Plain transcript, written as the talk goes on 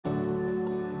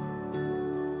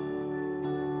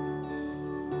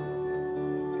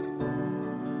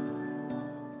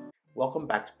Welcome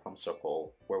back to Prompt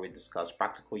Circle, where we discuss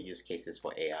practical use cases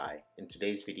for AI. In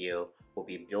today's video, we'll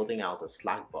be building out a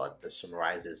Slack bot that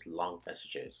summarizes long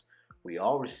messages. We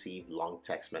all receive long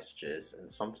text messages and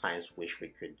sometimes wish we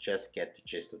could just get the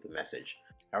gist of the message.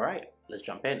 All right, let's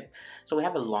jump in. So we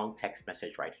have a long text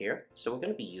message right here. So we're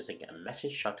going to be using a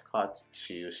message shortcut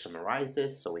to summarize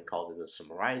this. So we call this a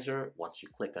summarizer. Once you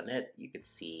click on it, you can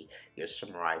see your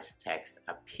summarized text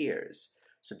appears.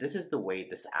 So this is the way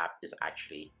this app is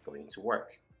actually going to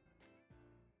work.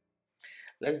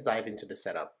 Let's dive into the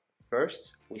setup.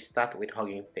 First, we start with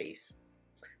Hugging Face.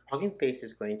 Hugging Face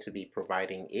is going to be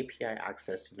providing API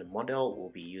access to the model we'll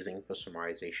be using for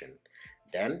summarization.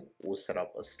 Then we'll set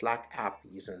up a Slack app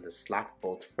using the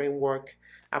Slackbot framework.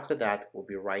 After that, we'll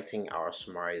be writing our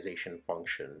summarization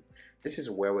function. This is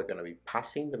where we're going to be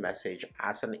passing the message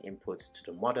as an input to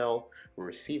the model. We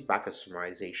receive back a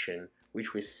summarization,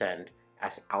 which we send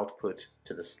as output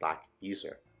to the Slack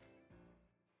user.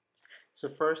 So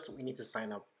first, we need to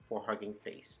sign up for Hugging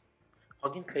Face.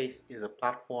 Hugging Face is a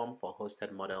platform for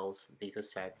hosted models,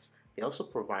 datasets. They also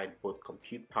provide both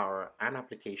compute power and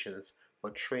applications for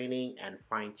training and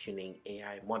fine-tuning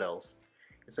AI models.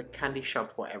 It's a candy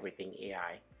shop for everything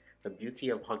AI. The beauty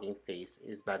of Hugging Face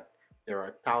is that there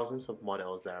are thousands of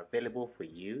models that are available for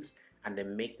use, and they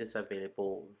make this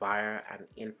available via an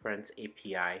inference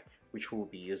API, which we'll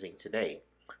be using today.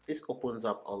 This opens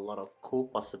up a lot of cool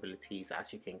possibilities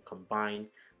as you can combine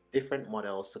different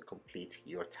models to complete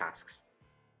your tasks.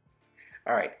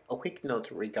 All right, a quick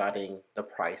note regarding the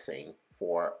pricing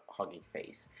for Hugging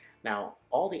Face. Now,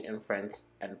 all the inference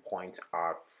endpoints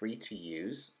are free to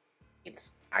use.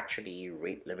 It's actually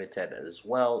rate limited as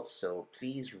well, so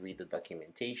please read the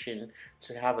documentation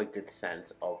to have a good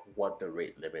sense of what the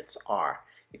rate limits are.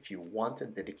 If you want a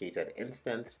dedicated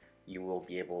instance, you will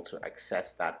be able to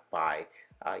access that by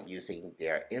using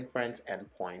their inference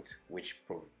endpoints, which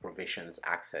provisions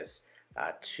access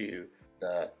to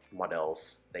the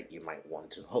models that you might want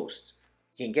to host.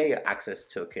 You can get your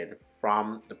access token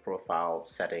from the profile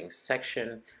settings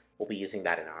section. We'll be using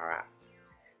that in our app.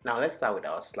 Now let's start with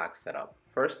our Slack setup.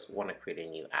 First, we want to create a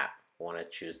new app. We want to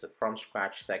choose the from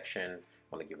scratch section.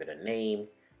 We want to give it a name.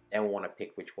 Then we want to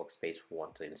pick which workspace we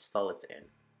want to install it in.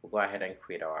 We'll go ahead and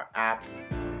create our app.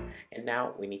 And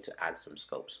now we need to add some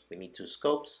scopes. We need two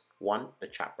scopes. One, the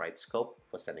chat write scope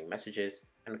for sending messages,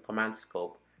 and the command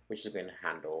scope, which is going to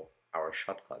handle our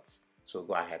shortcuts. So we'll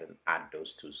go ahead and add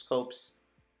those two scopes.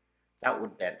 That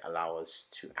would then allow us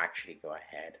to actually go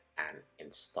ahead and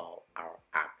install our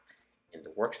app in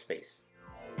the workspace.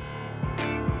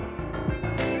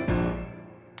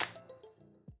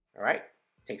 All right,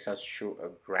 takes us through a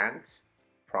grant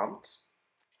prompt,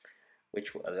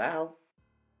 which will allow.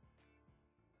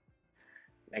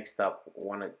 Next up, we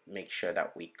want to make sure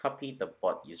that we copy the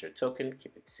bot user token,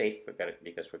 keep it safe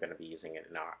because we're going to be using it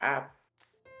in our app.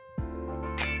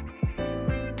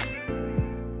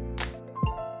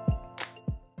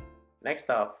 Next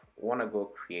up, we want to go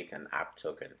create an app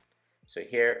token. So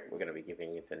here we're going to be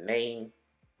giving it a name,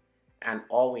 and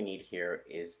all we need here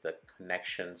is the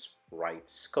connections write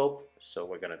scope. So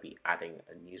we're going to be adding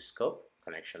a new scope,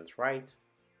 connections write.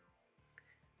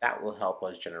 That will help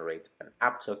us generate an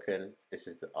app token. This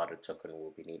is the other token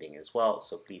we'll be needing as well,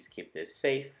 so please keep this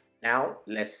safe. Now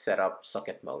let's set up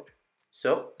socket mode.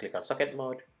 So click on socket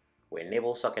mode, we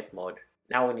enable socket mode.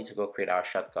 Now we need to go create our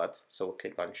shortcut. So we'll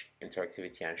click on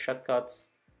interactivity and shortcuts.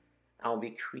 I'll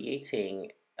be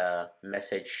creating a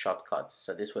message shortcut.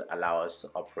 So this will allow us to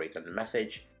operate on the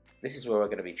message. This is where we're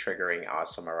going to be triggering our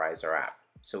summarizer app.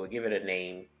 So we'll give it a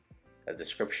name, a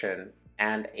description,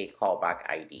 and a callback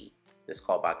ID. This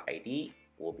callback ID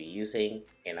we'll be using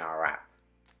in our app.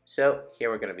 So here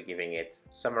we're going to be giving it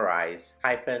summarize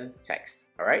 -text.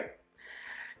 All right.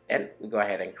 Then we go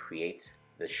ahead and create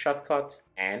the shortcut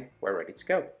and we're ready to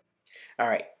go. All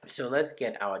right, so let's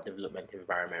get our development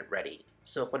environment ready.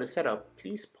 So for the setup,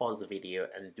 please pause the video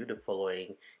and do the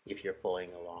following if you're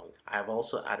following along. I've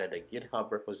also added a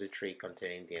GitHub repository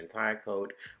containing the entire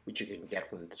code, which you can get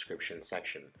from the description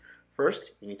section.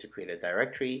 First, you need to create a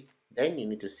directory. Then you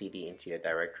need to cd into your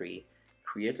directory,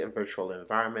 create a virtual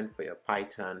environment for your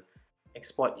Python,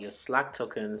 export your Slack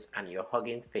tokens and your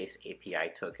Hugging Face API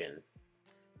token.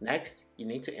 Next, you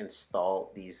need to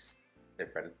install these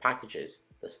different packages,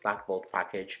 the Slackbot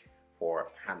package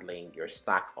for handling your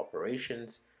Slack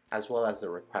operations, as well as the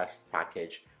request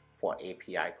package for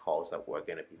API calls that we're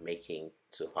going to be making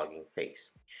to Hugging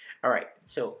Face. All right,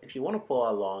 so if you want to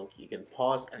follow along, you can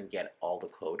pause and get all the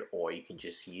code, or you can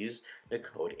just use the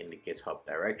code in the GitHub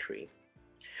directory.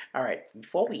 All right,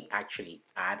 before we actually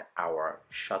add our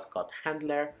shortcut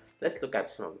handler, let's look at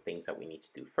some of the things that we need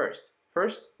to do first.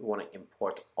 First, we want to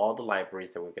import all the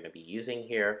libraries that we're going to be using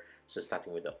here. So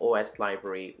starting with the OS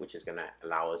library, which is going to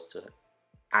allow us to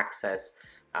access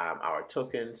our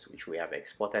tokens, which we have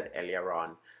exported earlier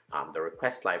on, the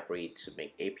request library to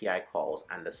make API calls,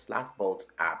 and the Slackbot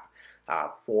app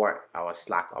for our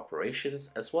Slack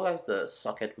operations, as well as the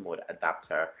socket mode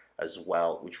adapter as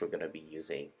well, which we're going to be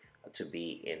using to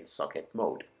be in socket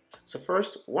mode. So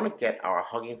first, we want to get our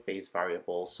Hugging Face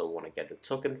variable. So we want to get the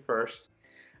token first.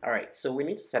 All right, so we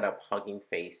need to set up Hugging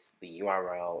Face, the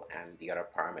URL, and the other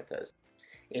parameters.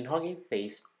 In Hugging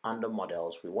Face, under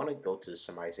models, we want to go to the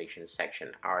summarization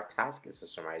section. Our task is a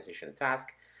summarization task,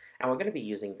 and we're going to be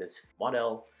using this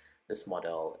model. This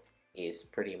model is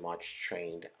pretty much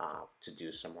trained to do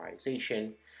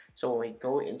summarization. So when we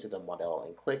go into the model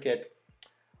and click it,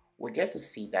 we get to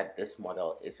see that this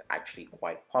model is actually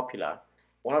quite popular.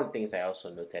 One of the things I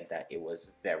also noted that it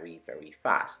was very, very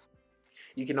fast.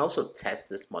 You can also test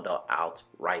this model out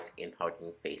right in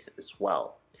Hugging Face as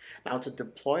well. Now, to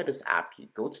deploy this app, you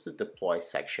go to the deploy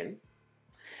section,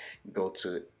 go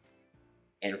to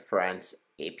Inference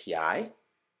API,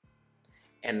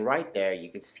 and right there you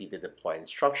can see the deploy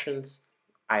instructions,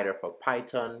 either for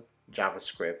Python,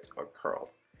 JavaScript, or curl.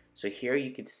 So here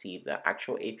you can see the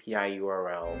actual API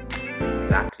URL,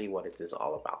 exactly what it is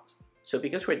all about. So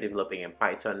because we're developing in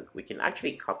Python, we can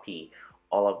actually copy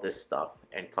all of this stuff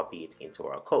and copy it into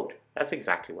our code. That's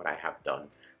exactly what I have done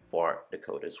for the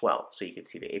code as well. So you can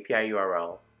see the API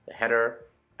URL, the header,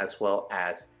 as well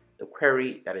as the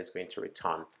query that is going to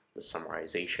return the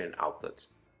summarization output.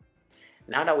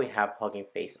 Now that we have Hugging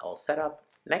Face all set up,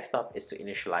 next up is to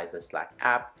initialize the Slack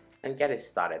app and get it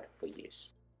started for use.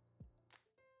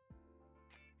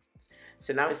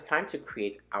 So now it's time to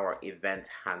create our event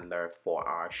handler for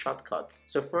our shortcut.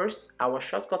 So first, our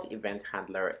shortcut event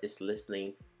handler is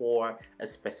listening for a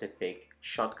specific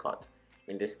shortcut.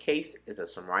 In this case, it's a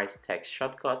summarized text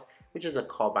shortcut, which is a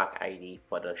callback ID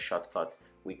for the shortcut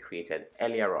we created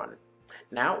earlier on.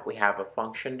 Now we have a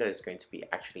function that is going to be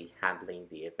actually handling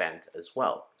the event as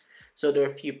well. So there are a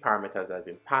few parameters that have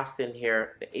been passed in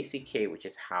here. The ACK, which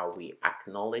is how we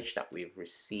acknowledge that we've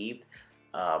received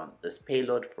this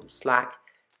payload from Slack.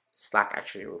 Slack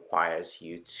actually requires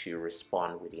you to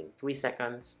respond within 3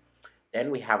 seconds. Then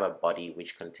we have a body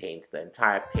which contains the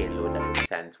entire payload that is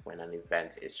sent when an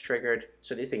event is triggered.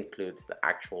 So this includes the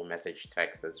actual message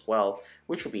text as well,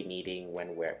 which we'll be needing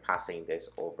when we're passing this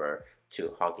over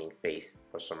to Hugging Face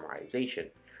for summarization.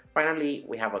 Finally,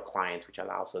 we have a client which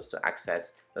allows us to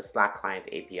access the Slack client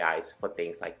APIs for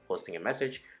things like posting a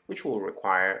message, which we'll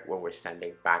require when we're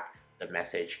sending back the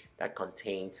message that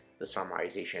contains the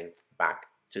summarization back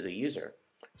to the user.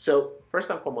 So first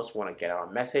and foremost, we want to get our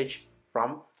message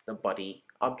from the body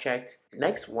object.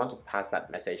 Next, we want to pass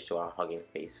that message to our Hugging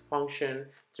Face function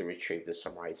to retrieve the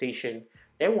summarization.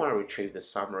 Then we want to retrieve the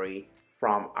summary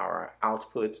from our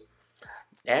output.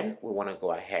 Then we want to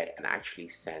go ahead and actually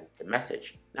send the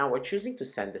message. Now we're choosing to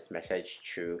send this message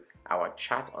through our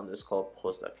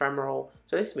chat_post ephemeral.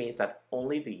 So this means that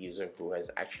only the user who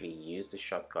has actually used the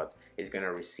shortcut is going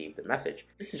to receive the message.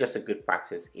 This is just a good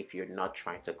practice if you're not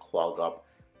trying to clog up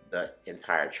the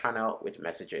entire channel with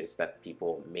messages that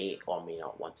people may or may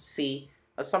not want to see.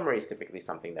 A summary is typically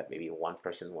something that maybe one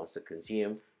person wants to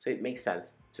consume, so it makes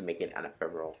sense to make it an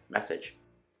ephemeral message.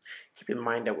 Keep in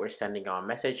mind that we're sending our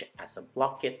message as a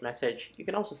block-it message. You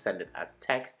can also send it as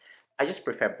text. I just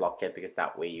prefer block-it because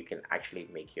that way you can actually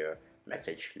make your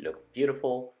message look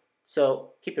beautiful.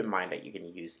 So keep in mind that you can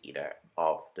use either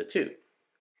of the two.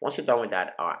 Once you're done with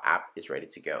that, our app is ready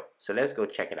to go. So let's go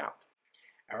check it out.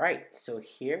 All right, so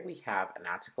here we have an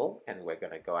article and we're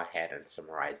going to go ahead and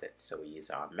summarize it. So we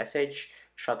use our message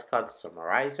shortcut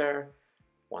summarizer.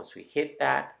 Once we hit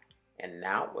that, and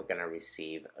now we're going to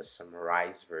receive a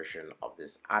summarized version of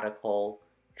this article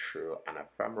through an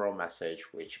ephemeral message,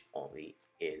 which only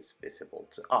is visible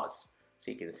to us. So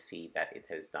you can see that it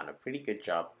has done a pretty good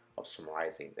job of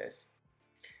summarizing this.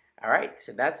 All right,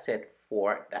 so that's it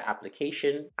for the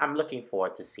application. I'm looking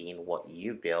forward to seeing what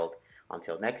you build.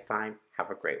 Until next time,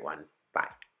 have a great one.